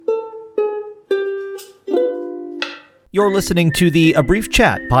You're listening to the A Brief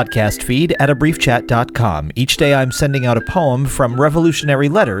Chat podcast feed at abriefchat.com. Each day I'm sending out a poem from Revolutionary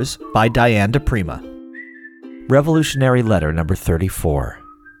Letters by Diane di Prima. Revolutionary Letter number 34.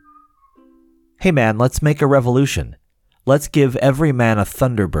 Hey man, let's make a revolution. Let's give every man a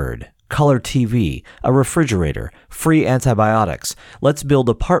Thunderbird, color TV, a refrigerator, free antibiotics. Let's build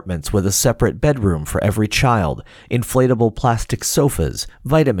apartments with a separate bedroom for every child, inflatable plastic sofas,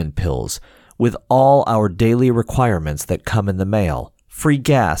 vitamin pills, with all our daily requirements that come in the mail, free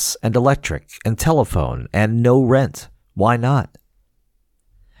gas and electric and telephone and no rent. Why not?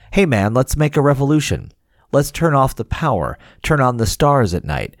 Hey man, let's make a revolution. Let's turn off the power, turn on the stars at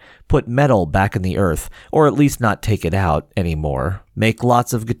night, put metal back in the earth, or at least not take it out anymore, make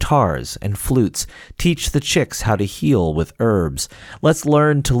lots of guitars and flutes, teach the chicks how to heal with herbs. Let's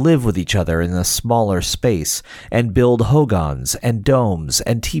learn to live with each other in a smaller space, and build hogans and domes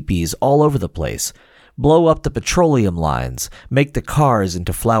and teepees all over the place. Blow up the petroleum lines, make the cars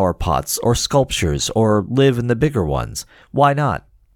into flower pots or sculptures, or live in the bigger ones. Why not?